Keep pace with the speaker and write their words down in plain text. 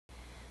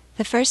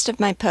The first of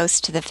my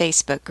posts to the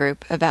Facebook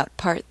group about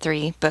Part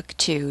 3, Book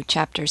 2,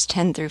 Chapters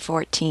 10 through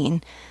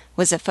 14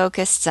 was a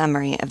focused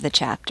summary of the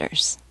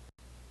chapters.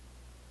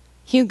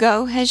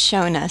 Hugo has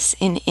shown us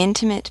in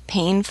intimate,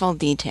 painful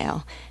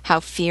detail how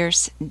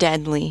fierce,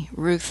 deadly,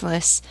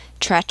 ruthless,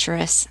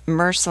 treacherous,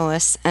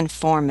 merciless, and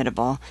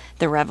formidable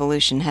the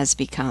revolution has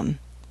become.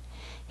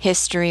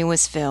 History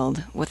was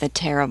filled with a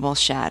terrible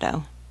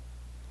shadow.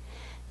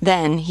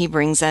 Then he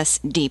brings us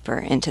deeper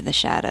into the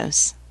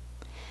shadows.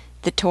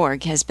 The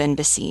Torg has been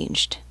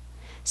besieged.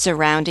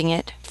 Surrounding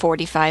it,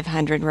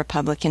 4,500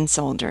 Republican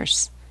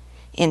soldiers.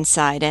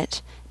 Inside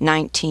it,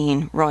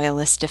 19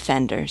 Royalist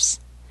defenders.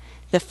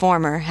 The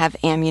former have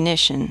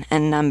ammunition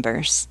and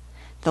numbers.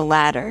 The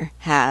latter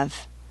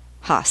have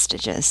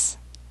hostages.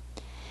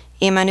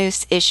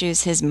 Imanus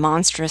issues his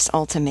monstrous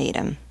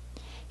ultimatum.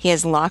 He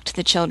has locked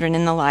the children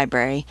in the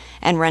library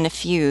and run a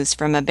fuse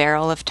from a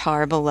barrel of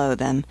tar below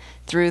them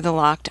through the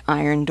locked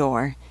iron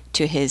door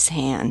to his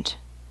hand.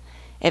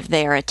 If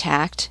they are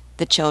attacked,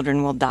 the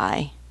children will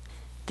die.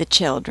 The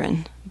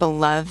children,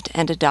 beloved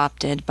and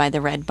adopted by the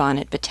Red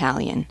Bonnet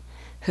Battalion,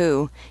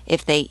 who,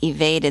 if they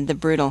evaded the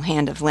brutal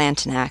hand of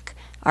Lantenac,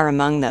 are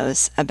among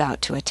those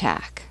about to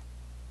attack.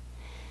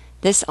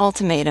 This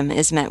ultimatum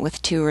is met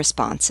with two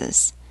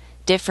responses,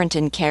 different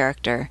in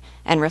character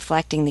and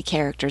reflecting the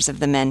characters of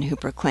the men who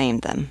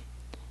proclaimed them.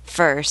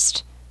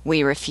 First,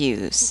 we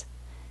refuse.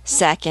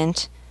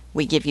 Second,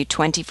 we give you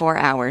 24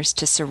 hours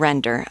to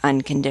surrender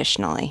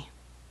unconditionally.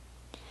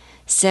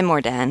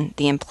 Simordan,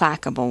 the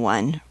implacable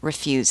one,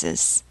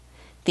 refuses.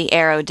 The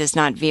arrow does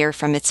not veer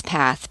from its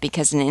path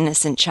because an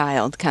innocent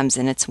child comes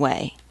in its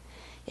way.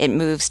 It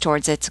moves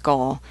towards its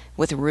goal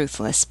with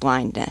ruthless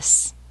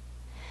blindness.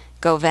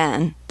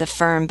 Gauvin, the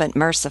firm but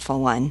merciful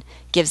one,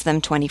 gives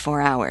them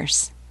 24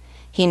 hours.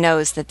 He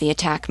knows that the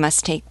attack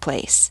must take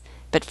place,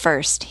 but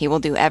first he will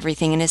do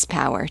everything in his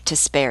power to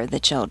spare the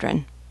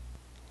children.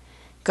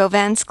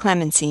 Gauvin's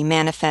clemency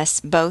manifests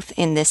both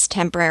in this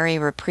temporary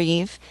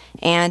reprieve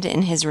and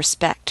in his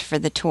respect for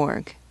the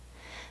Torg.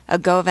 A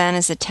Gauvin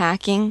is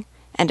attacking,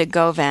 and a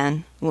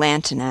Gauvin,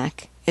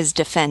 Lantenac, is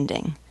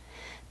defending.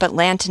 But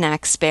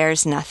Lantenac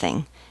spares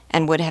nothing,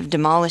 and would have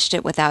demolished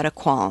it without a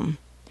qualm.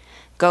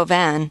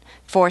 Gauvin,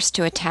 forced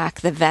to attack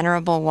the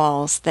venerable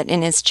walls that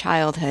in his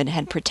childhood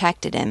had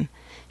protected him,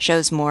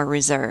 shows more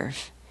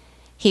reserve.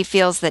 He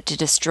feels that to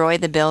destroy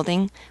the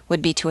building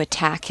would be to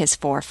attack his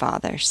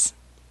forefathers.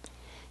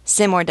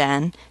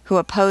 Simordan, who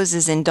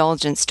opposes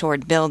indulgence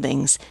toward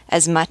buildings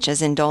as much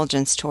as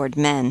indulgence toward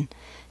men,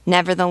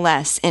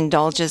 nevertheless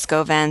indulges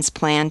Gauvin's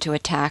plan to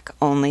attack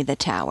only the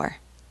tower.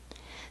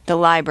 The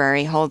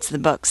library holds the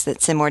books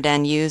that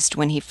Simordan used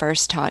when he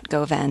first taught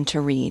Gauvin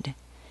to read.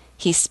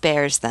 He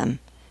spares them,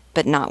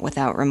 but not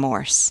without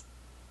remorse.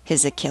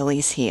 His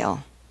Achilles'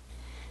 heel.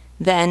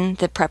 Then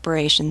the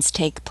preparations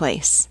take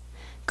place.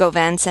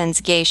 Gauvin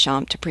sends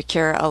Guéchamp to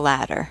procure a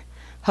ladder,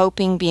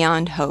 hoping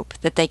beyond hope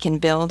that they can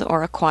build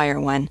or acquire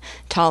one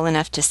tall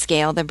enough to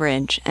scale the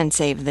bridge and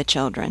save the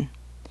children.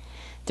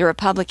 The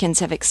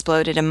Republicans have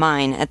exploded a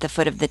mine at the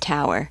foot of the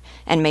tower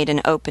and made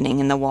an opening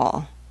in the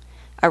wall.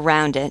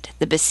 Around it,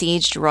 the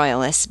besieged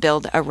Royalists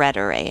build a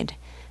retirade,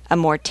 a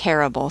more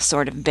terrible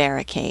sort of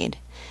barricade,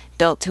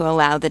 built to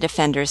allow the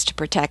defenders to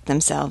protect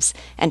themselves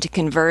and to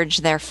converge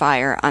their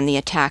fire on the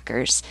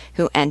attackers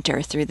who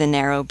enter through the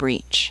narrow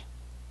breach.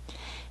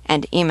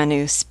 And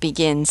Imanus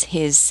begins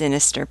his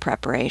sinister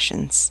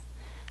preparations.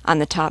 On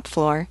the top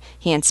floor,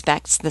 he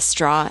inspects the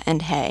straw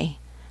and hay.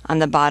 On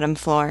the bottom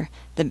floor,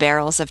 the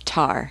barrels of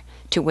tar,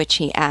 to which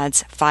he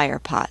adds fire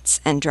pots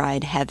and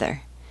dried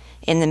heather.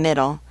 In the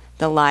middle,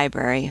 the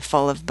library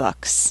full of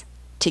books.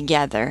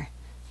 Together,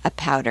 a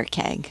powder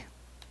keg.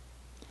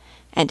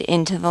 And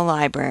into the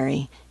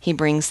library he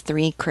brings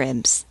 3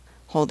 cribs,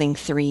 holding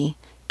 3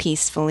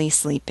 peacefully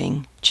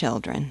sleeping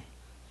children.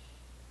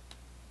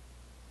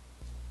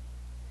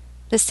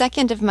 The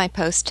second of my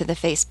posts to the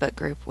Facebook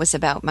group was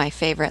about my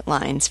favorite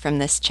lines from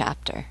this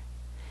chapter.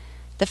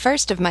 The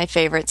first of my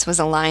favorites was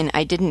a line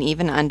I didn't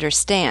even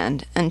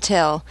understand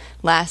until,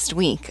 last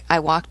week, I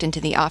walked into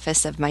the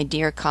office of my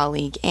dear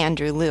colleague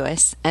Andrew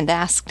Lewis and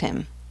asked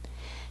him,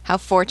 "How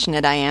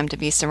fortunate I am to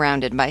be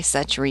surrounded by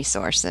such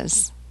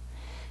resources."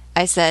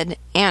 I said,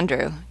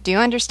 "Andrew, do you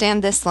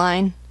understand this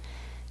line?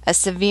 A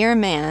severe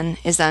man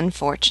is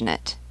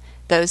unfortunate.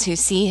 Those who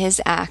see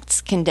his acts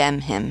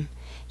condemn him.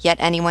 Yet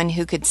anyone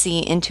who could see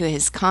into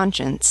his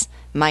conscience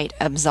might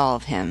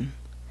absolve him.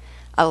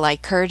 A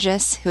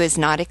Lycurgus who is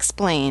not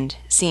explained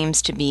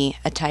seems to be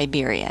a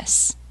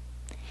Tiberius."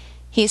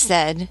 He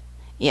said,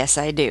 "Yes,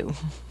 I do.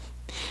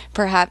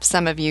 Perhaps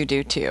some of you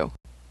do too.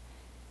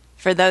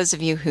 For those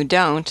of you who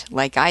don't,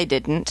 like I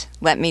didn't,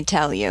 let me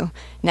tell you,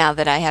 now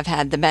that I have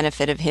had the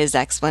benefit of his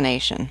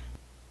explanation.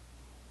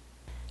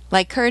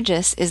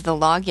 Lycurgus is the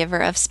lawgiver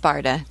of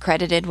Sparta,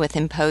 credited with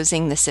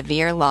imposing the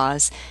severe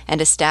laws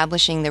and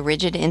establishing the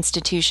rigid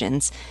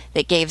institutions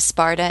that gave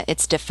Sparta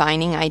its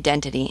defining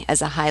identity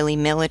as a highly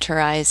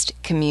militarized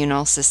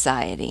communal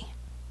society.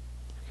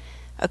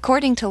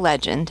 According to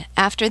legend,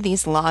 after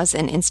these laws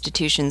and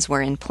institutions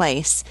were in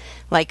place,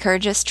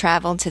 Lycurgus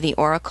traveled to the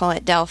oracle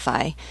at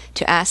Delphi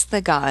to ask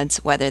the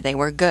gods whether they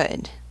were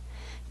good.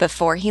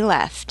 Before he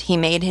left, he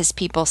made his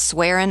people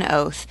swear an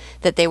oath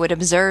that they would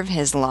observe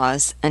his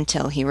laws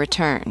until he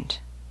returned.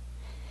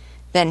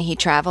 Then he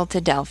traveled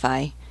to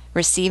Delphi,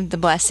 received the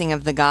blessing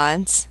of the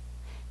gods,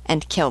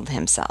 and killed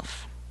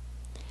himself.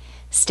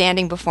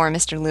 Standing before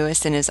Mr.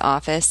 Lewis in his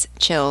office,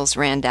 chills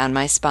ran down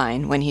my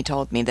spine when he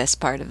told me this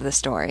part of the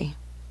story.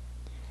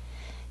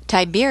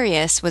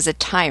 Tiberius was a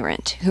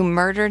tyrant who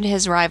murdered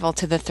his rival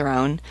to the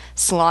throne,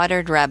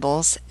 slaughtered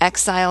rebels,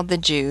 exiled the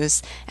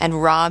Jews,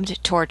 and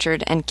robbed,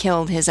 tortured, and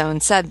killed his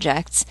own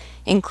subjects,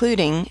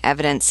 including,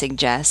 evidence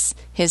suggests,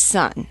 his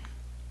son.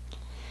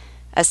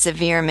 A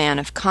severe man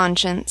of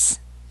conscience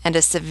and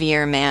a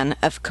severe man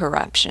of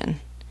corruption.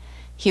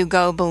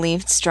 Hugo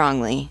believed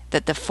strongly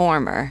that the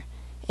former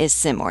is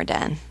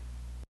Simordan.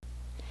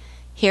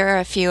 Here are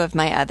a few of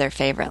my other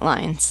favorite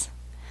lines.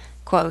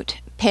 Quote,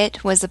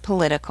 Pitt was a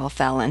political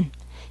felon.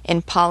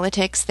 In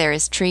politics there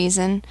is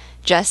treason,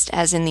 just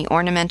as in the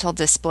ornamental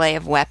display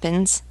of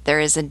weapons there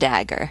is a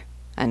dagger.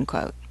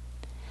 Unquote.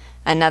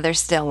 Another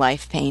still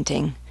life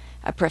painting,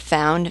 a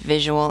profound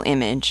visual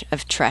image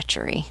of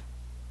treachery.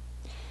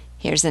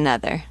 Here's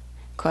another.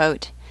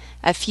 Quote,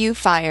 A few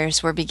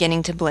fires were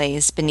beginning to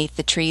blaze beneath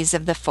the trees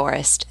of the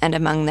forest and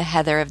among the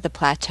heather of the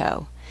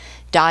plateau,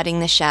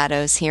 dotting the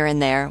shadows here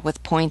and there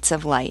with points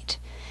of light,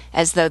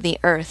 as though the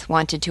earth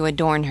wanted to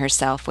adorn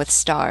herself with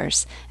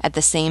stars at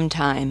the same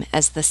time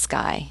as the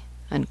sky.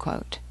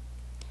 Unquote.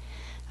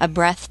 A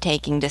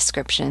breathtaking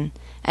description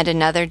and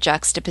another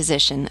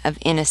juxtaposition of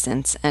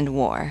innocence and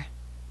war.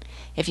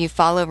 If you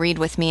follow Read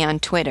With Me on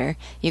Twitter,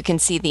 you can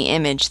see the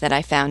image that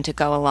I found to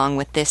go along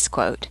with this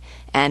quote,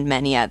 and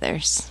many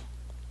others.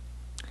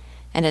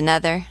 And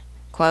another,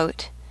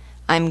 quote,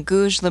 I'm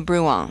Gouge le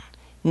Bruant,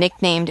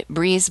 nicknamed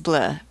Brise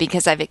Bleue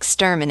because I've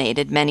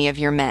exterminated many of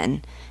your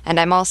men, and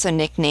I'm also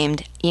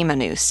nicknamed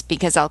Imanus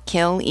because I'll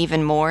kill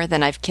even more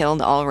than I've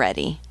killed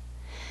already.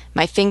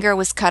 My finger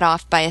was cut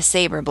off by a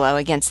saber blow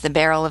against the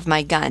barrel of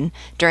my gun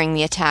during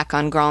the attack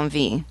on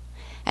Granville,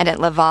 and at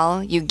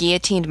Laval you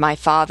guillotined my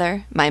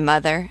father, my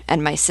mother,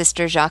 and my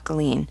sister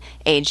Jacqueline,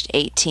 aged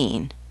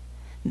 18.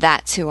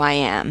 That's who I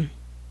am.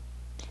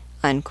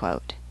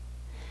 Unquote.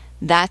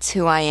 That's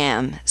who I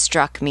am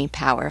struck me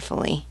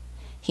powerfully.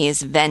 He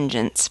is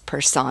vengeance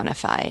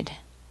personified.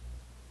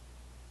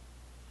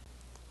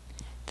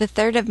 The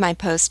third of my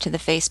posts to the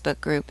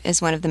Facebook group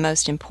is one of the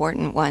most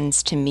important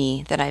ones to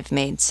me that I've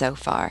made so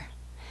far.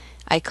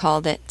 I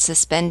called it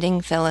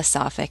Suspending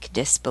Philosophic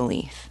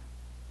Disbelief.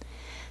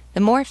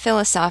 The more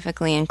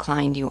philosophically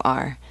inclined you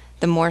are,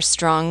 the more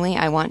strongly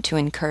I want to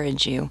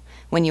encourage you,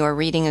 when you are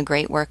reading a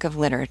great work of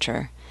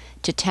literature,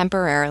 to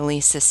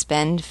temporarily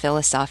suspend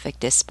philosophic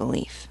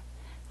disbelief.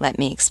 Let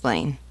me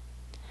explain.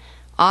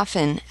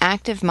 Often,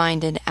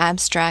 active-minded,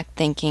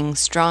 abstract-thinking,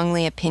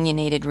 strongly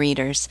opinionated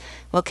readers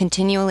will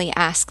continually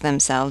ask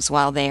themselves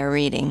while they are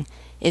reading,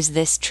 is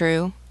this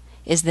true?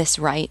 Is this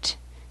right?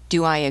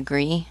 Do I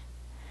agree?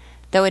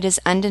 Though it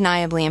is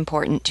undeniably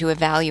important to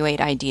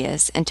evaluate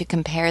ideas and to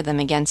compare them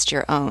against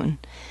your own,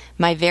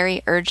 my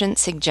very urgent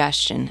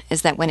suggestion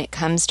is that when it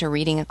comes to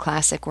reading a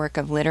classic work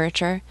of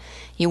literature,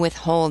 you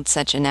withhold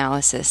such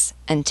analysis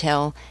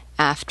until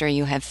after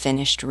you have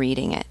finished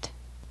reading it.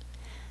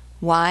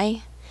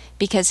 Why?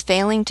 Because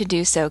failing to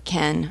do so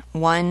can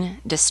 1.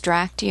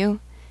 Distract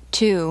you,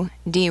 2.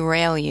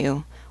 Derail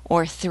you,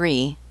 or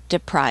 3.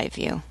 Deprive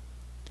you.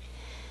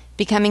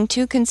 Becoming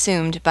too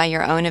consumed by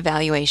your own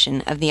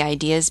evaluation of the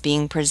ideas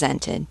being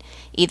presented,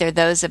 either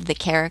those of the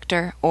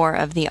character or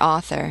of the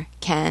author,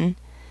 can,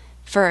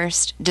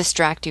 first,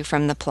 distract you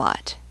from the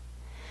plot.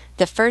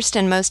 The first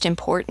and most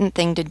important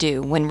thing to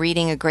do when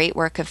reading a great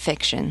work of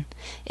fiction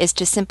is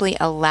to simply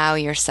allow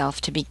yourself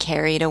to be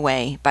carried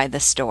away by the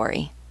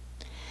story.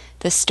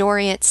 The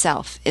story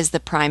itself is the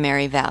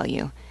primary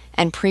value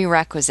and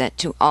prerequisite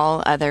to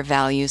all other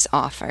values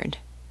offered.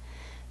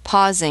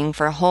 Pausing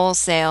for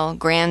wholesale,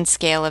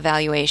 grand-scale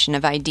evaluation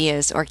of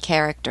ideas or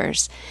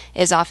characters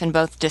is often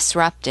both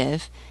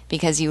disruptive,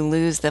 because you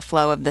lose the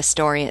flow of the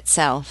story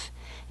itself,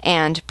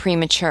 and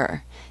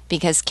premature,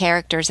 because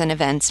characters and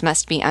events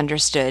must be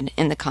understood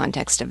in the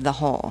context of the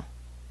whole.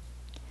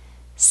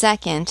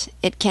 Second,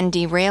 it can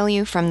derail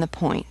you from the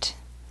point.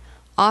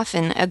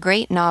 Often, a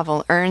great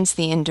novel earns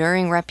the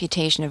enduring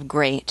reputation of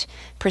great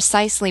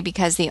precisely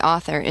because the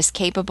author is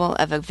capable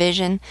of a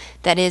vision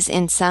that is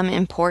in some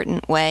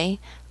important way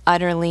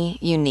utterly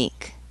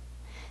unique.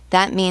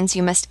 That means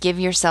you must give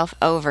yourself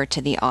over to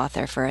the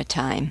author for a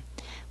time,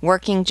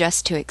 working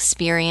just to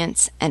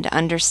experience and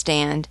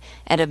understand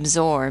and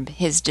absorb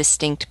his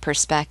distinct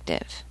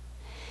perspective.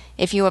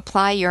 If you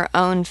apply your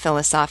own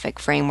philosophic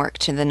framework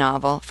to the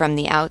novel from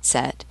the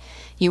outset,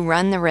 you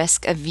run the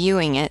risk of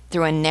viewing it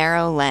through a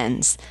narrow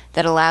lens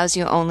that allows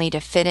you only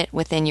to fit it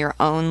within your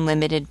own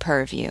limited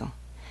purview,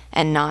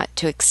 and not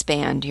to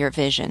expand your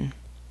vision.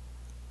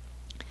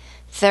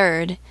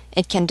 Third,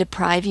 it can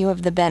deprive you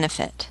of the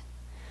benefit.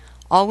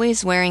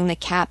 Always wearing the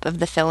cap of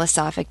the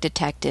philosophic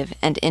detective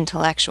and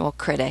intellectual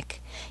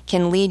critic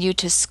can lead you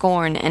to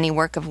scorn any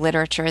work of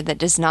literature that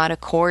does not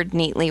accord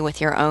neatly with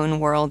your own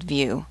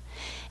worldview,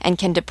 and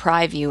can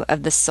deprive you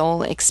of the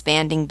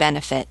soul-expanding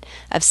benefit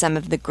of some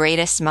of the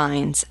greatest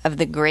minds of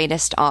the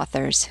greatest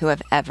authors who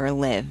have ever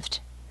lived.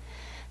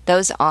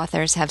 Those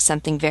authors have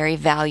something very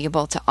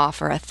valuable to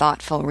offer a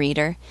thoughtful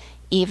reader,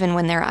 even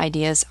when their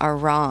ideas are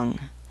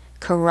wrong,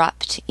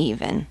 corrupt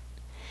even.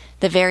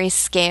 The very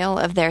scale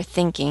of their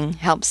thinking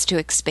helps to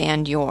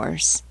expand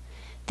yours.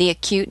 The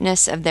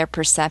acuteness of their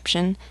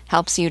perception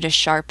helps you to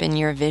sharpen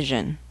your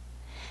vision.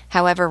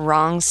 However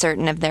wrong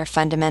certain of their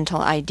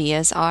fundamental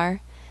ideas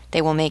are,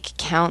 they will make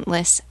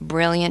countless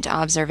brilliant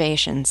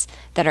observations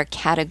that are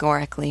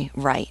categorically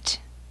right.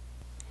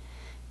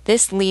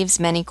 This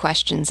leaves many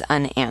questions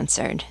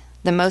unanswered,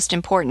 the most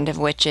important of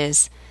which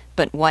is,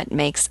 but what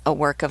makes a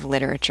work of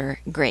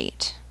literature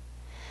great?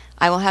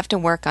 I will have to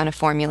work on a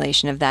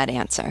formulation of that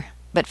answer.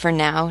 But for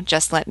now,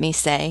 just let me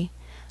say,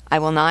 I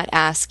will not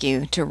ask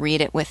you to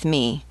read it with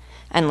me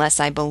unless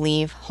I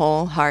believe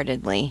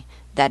wholeheartedly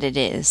that it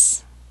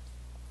is.